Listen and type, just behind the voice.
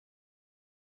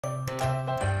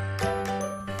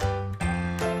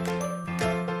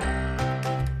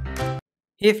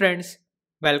Hey friends,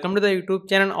 welcome to the YouTube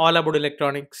channel all about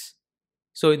electronics.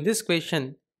 So in this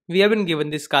question, we have been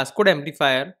given this cascode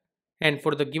amplifier, and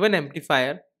for the given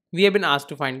amplifier, we have been asked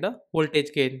to find the voltage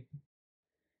gain.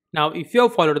 Now if you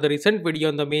have followed the recent video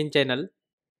on the main channel,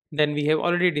 then we have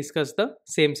already discussed the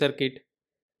same circuit.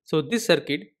 So this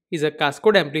circuit is a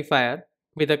cascode amplifier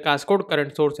with a cascode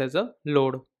current source as a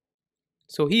load.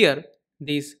 So here,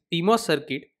 this PMOS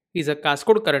circuit is a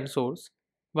cascode current source,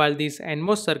 while this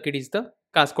NMOS circuit is the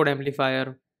cascode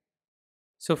amplifier.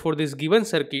 So for this given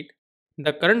circuit,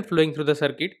 the current flowing through the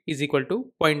circuit is equal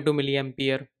to 0.2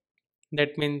 milliampere.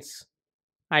 That means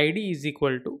ID is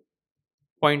equal to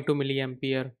 0.2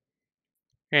 milliampere.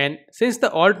 And since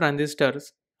the all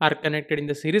transistors are connected in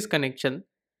the series connection,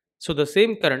 so the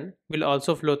same current will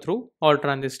also flow through all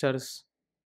transistors.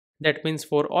 That means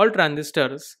for all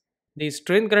transistors, the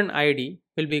strain current ID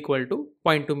will be equal to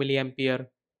 0.2 milliampere.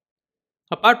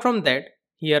 Apart from that,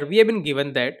 here we have been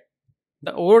given that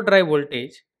the overdrive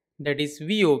voltage, that is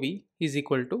VOV, is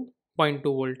equal to zero point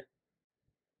 0.2 volt.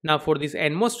 Now for these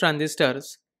NMOS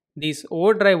transistors, this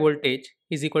overdrive voltage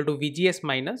is equal to VGS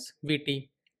minus VT,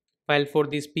 while for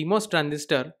this PMOS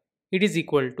transistor, it is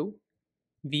equal to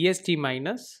VSG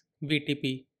minus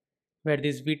VTP, where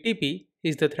this VTP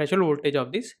is the threshold voltage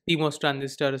of these PMOS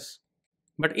transistors.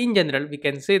 But in general, we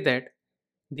can say that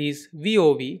this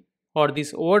VOV or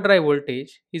this overdrive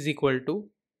voltage is equal to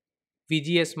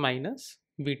VGS minus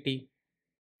VT.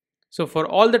 So for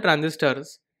all the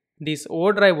transistors, this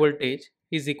overdrive voltage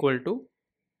is equal to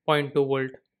 0.2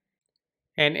 volt.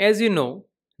 And as you know,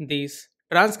 this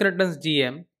transconductance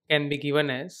GM can be given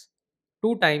as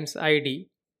 2 times ID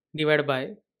divided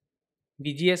by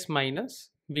VGS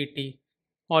minus VT,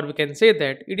 or we can say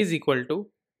that it is equal to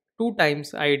 2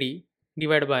 times ID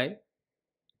divided by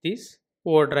this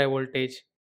overdrive voltage.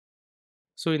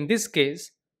 So in this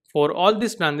case, for all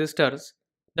these transistors,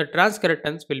 the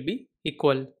transconductance will be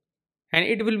equal, and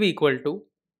it will be equal to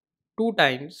 2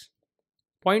 times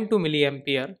 0.2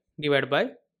 milliampere divided by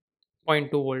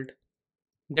 0.2 volt.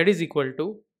 That is equal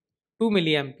to 2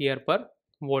 milliampere per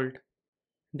volt.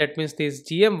 That means this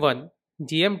GM1,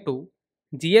 GM2,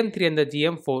 GM3 and the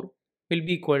GM4 will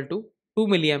be equal to 2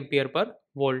 milliampere per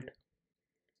volt.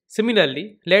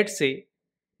 Similarly, let's say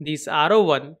these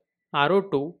RO1,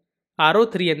 RO2,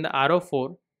 RO3 and the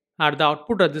RO4 are the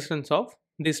output resistance of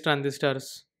these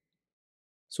transistors.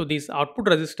 So this output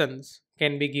resistance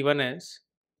can be given as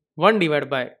 1 divided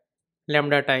by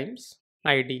lambda times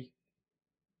ID,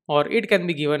 or it can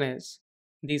be given as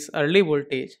this early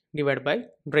voltage divided by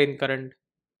drain current.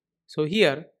 So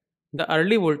here the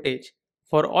early voltage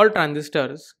for all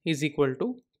transistors is equal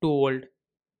to 2 volt,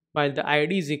 while the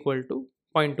ID is equal to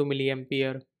 0.2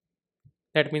 milliampere.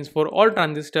 That means for all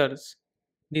transistors,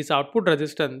 this output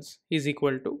resistance is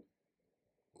equal to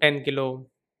 10 kilo ohm.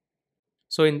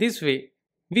 So in this way,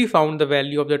 we found the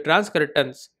value of the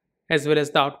transconductance as well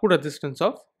as the output resistance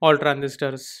of all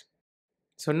transistors.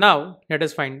 So now let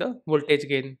us find the voltage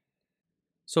gain.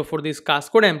 So for this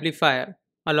cascode amplifier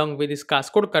along with this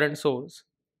cascode current source,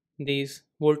 this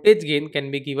voltage gain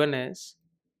can be given as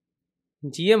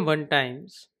GM1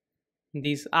 times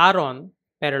this R-on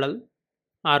parallel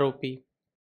ROP,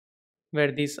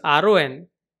 where this RON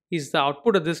is the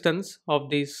output resistance of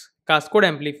this cascode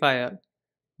amplifier,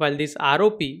 while this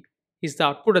ROP is the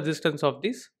output resistance of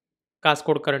this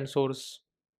cascode current source.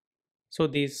 So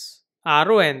this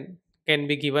RON can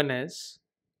be given as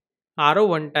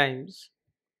RO1 times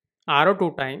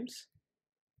RO2 times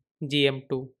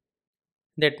GM2.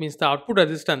 That means the output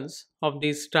resistance of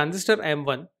this transistor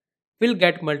M1 will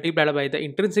get multiplied by the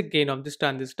intrinsic gain of this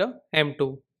transistor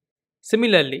M2.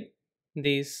 Similarly,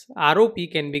 this ROP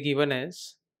can be given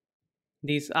as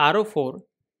this RO4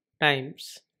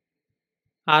 times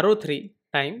RO3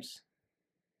 times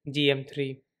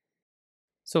GM3.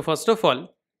 So first of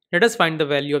all, let us find the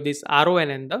value of this RON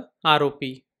and the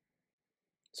ROP.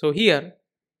 So here,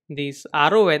 this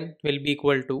RON will be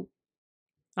equal to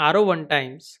RO1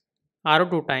 times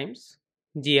RO2 times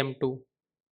GM2.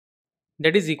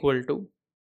 That is equal to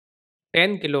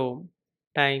 10 kilo ohm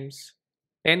times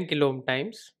 10 kilo ohm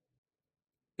times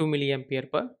 2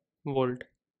 milliampere per volt.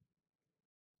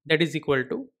 That is equal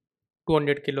to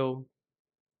 200 kilo ohm.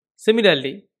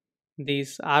 Similarly,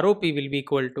 this ROP will be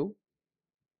equal to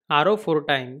RO4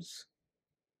 times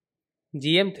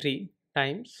GM3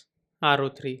 times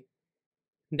RO3.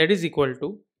 That is equal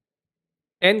to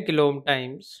 10 kilo ohm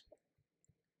times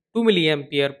 2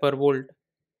 milliampere per volt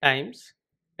times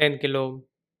 10 kilo ohm.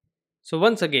 So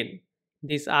once again,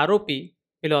 this ROP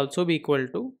will also be equal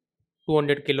to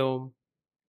 200 kilo ohm.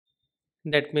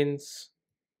 That means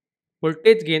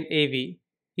voltage gain AV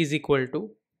is equal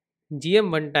to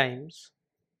GM1 times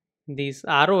this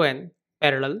RON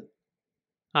parallel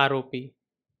ROP,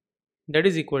 that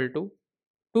is equal to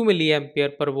 2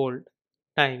 milliampere per volt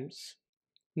times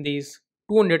these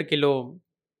 200 kilo ohm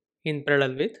in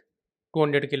parallel with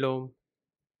 200 kilo ohm,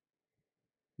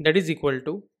 that is equal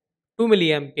to 2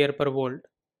 milliampere per volt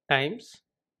times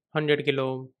 100 kilo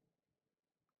ohm.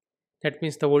 That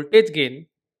means the voltage gain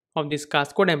of this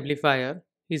cascode amplifier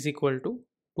is equal to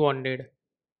 200.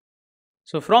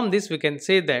 So from this we can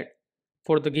say that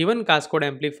for the given cascode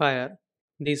amplifier,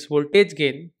 this voltage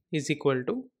gain is equal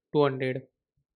to 200.